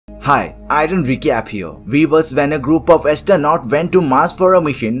Hi, Iron Recap here. Weavers, when a group of astronauts went to Mars for a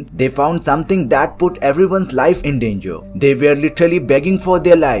mission, they found something that put everyone's life in danger. They were literally begging for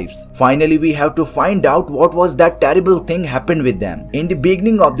their lives. Finally, we have to find out what was that terrible thing happened with them. In the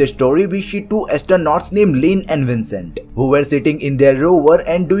beginning of the story, we see two astronauts named Lynn and Vincent, who were sitting in their rover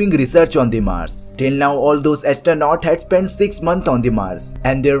and doing research on the Mars. Till now, all those astronauts had spent 6 months on the Mars,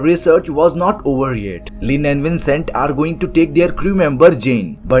 and their research was not over yet. Lynn and Vincent are going to take their crew member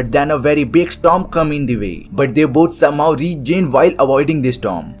Jane, but then a very big storm come in the way. But they both somehow reach Jane while avoiding the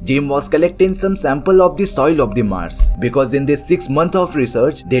storm. Jane was collecting some sample of the soil of the Mars, because in this 6 months of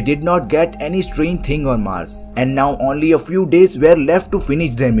research, they did not get any strange thing on Mars. And now only a few days were left to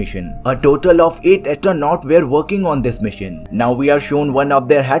finish their mission. A total of 8 astronauts were working on this mission. Now we are shown one of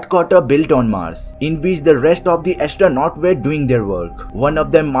their headquarters built on Mars, in which the rest of the astronauts were doing their work. One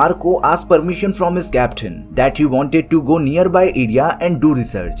of them, Marco, asked permission from his captain that he wanted to go nearby area and do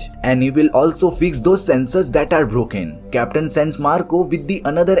research, and he will also fix those sensors that are broken. Captain sends Marco with the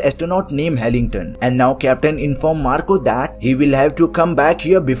another astronaut named Hellington, and now Captain informed Marco that he will have to come back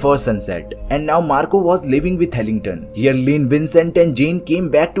here before sunset. And now Marco was living with Hellington. Here Lynn, Vincent and Jane came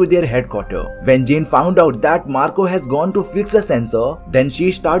back to their headquarters. When Jane found out that Marco has gone to fix a sensor, then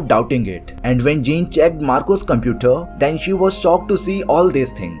she started doubting it. And when Jane checked Marco's computer, then she was shocked to see all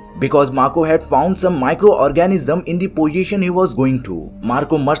these things, because Marco had found some microorganism in the position he was going to.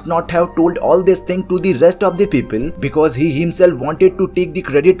 Marco must not have told all these things to the rest of the people, because he himself wanted to take the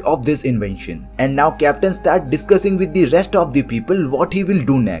credit of this invention. And now Captain starts discussing with the rest of the people what he will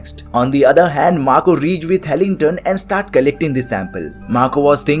do next. On the other hand, Marco reached with Hellington and start collecting the sample. Marco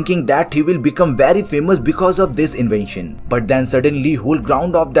was thinking that he will become very famous because of this invention. But then suddenly whole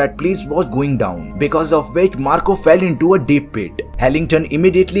ground of that place was going down, because of which Marco fell into a deep pit. Hellington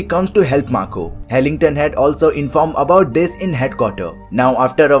immediately comes to help Marco. Hellington had also informed about this in headquarters. Now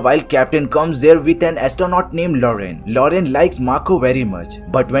after a while, Captain comes there with an astronaut named Lauren. Lauren likes Marco very much,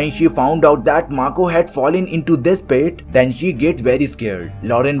 but when she found out that Marco had fallen into this pit, then she gets very scared.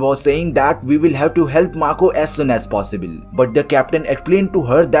 Lauren was saying that we will have to help Marco as soon as possible, but the captain explained to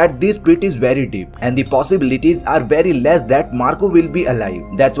her that this pit is very deep and the possibilities are very less that Marco will be alive.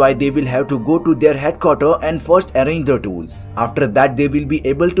 That's why they will have to go to their headquarters and first arrange the tools. After that, they will be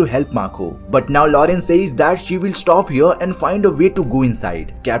able to help Marco. But now Lauren says that she will stop here and find a way to go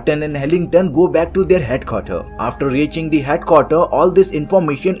inside. Captain and Hellington go back to their headquarters. After reaching the headquarters, all this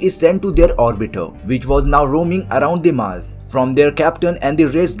information is sent to their orbiter, which was now roaming around the Mars. From their captain, and the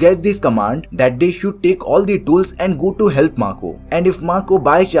rest get this command that they should take all the tools and go to help Marco. And if Marco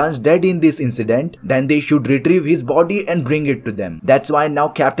by chance dead in this incident, then they should retrieve his body and bring it to them. That's why now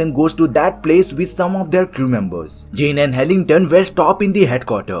Captain goes to that place with some of their crew members. Jane and Hellington were stopped in the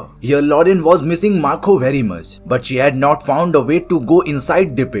headquarters. Here Lauren was missing Marco very much, but she had not found a way to go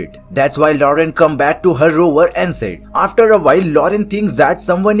inside the pit. That's why Lauren come back to her rover and said. After a while, Lauren thinks that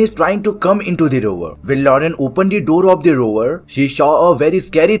someone is trying to come into the rover. When Lauren opened the door of the rover, she saw a very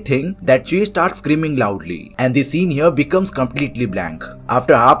scary thing that she starts screaming loudly, and the scene here becomes completely blank.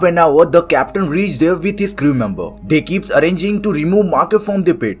 After half an hour, the captain reached there with his crew member. They keeps arranging to remove Marco from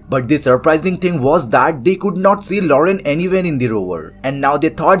the pit, but the surprising thing was that they could not see Lauren anywhere in the rover. And now they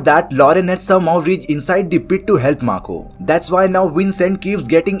thought that Lauren had somehow reached inside the pit to help Marco. That's why now Vincent keeps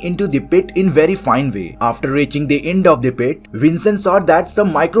getting into the pit in very fine way. After reaching the end of the pit, Vincent saw that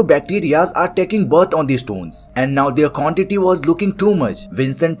some microbacteria are taking birth on the stones, and now their quantity was looking too much.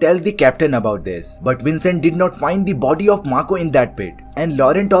 Vincent tells the captain about this, but Vincent did not find the body of Marco in that pit, and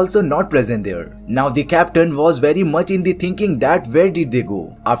Laurent also not present there. Now the captain was very much in the thinking that where did they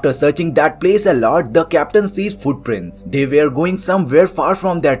go. After searching that place a lot, the captain sees footprints. They were going somewhere far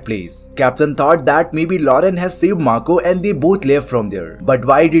from that place. Captain thought that maybe Laurent has saved Marco and they both left from there. But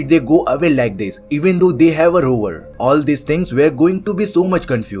why did they go away like this, even though they have a rover? All these things were going to be so much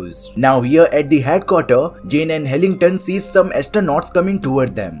confused. Now here at the headquarters, Jane and Hellington sees some astronauts coming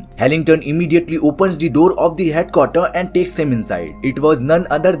toward them. Hellington immediately opens the door of the headquarters and takes him inside. It was none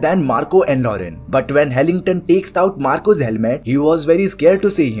other than Marco and Lauren. But when Hellington takes out Marco's helmet, he was very scared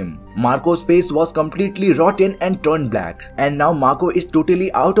to see him. Marco's face was completely rotten and turned black, and now Marco is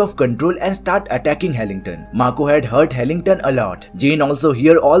totally out of control and start attacking Hellington. Marco had hurt Hellington a lot. Jane also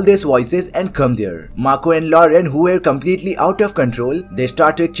hear all these voices and come there. Marco and Lauren, who were completely out of control, they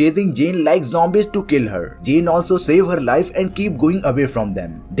started chasing Jane like zombies to kill her. Jane also save her life and keep going away from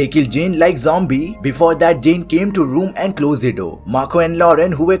them. They kill Jane like zombie. Before that, Jane came to room and closed the door. Marco and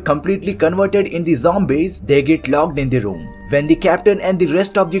Lauren, who were completely converted in the zombies, they get locked in the room. When the captain and the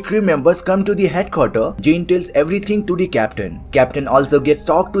rest of the crew members come to the headquarters, Jane tells everything to the captain. Captain also gets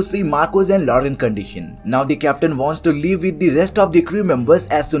shocked to see Marco's and Lauren's condition. Now the captain wants to leave with the rest of the crew members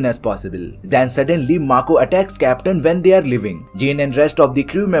as soon as possible. Then suddenly Marco attacks captain when they are leaving. Jane and rest of the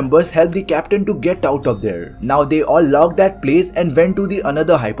crew members help the captain to get out of there. Now they all lock that place and went to the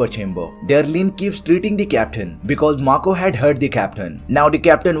another hyper chamber. Darlene keeps treating the captain because Marco had hurt the captain. Now the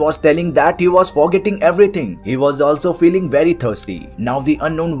captain was telling that he was forgetting everything. He was also feeling very thirsty. Now the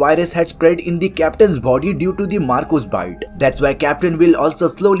unknown virus had spread in the captain's body due to the Marco's bite. That's why captain will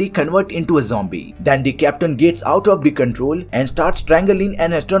also slowly convert into a zombie. Then the captain gets out of the control and starts strangling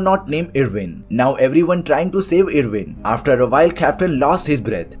an astronaut named Irwin. Now everyone trying to save Irwin. After a while, captain lost his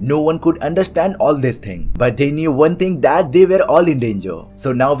breath. No one could understand all this thing, but they knew one thing, that they were all in danger.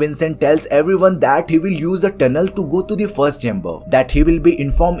 So now Vincent tells everyone that he will use a tunnel to go to the first chamber, that he will be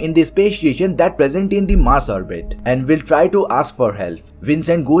informed in the space station that present in the Mars orbit, and will try to ask for help.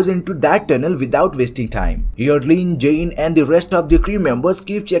 Vincent goes into that tunnel without wasting time. Darlene, Jane and the rest of the crew members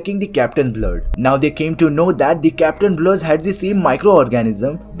keep checking the captain's blood. Now they came to know that the captain's blood had the same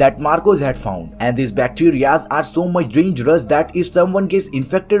microorganism that Marcos had found, and these bacteria are so much dangerous that if someone gets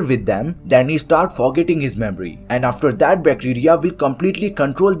infected with them, then he starts forgetting his memory, and after that bacteria will completely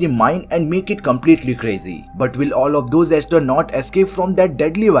control the mind and make it completely crazy. But will all of those astronauts escape from that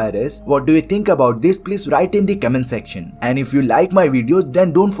deadly virus? What do you think about this? Please write in the comment section. And if you like my videos,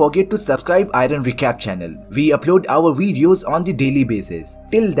 then don't forget to subscribe Iron Recap channel. We upload our videos on the daily basis.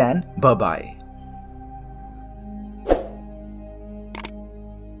 Till then, bye bye.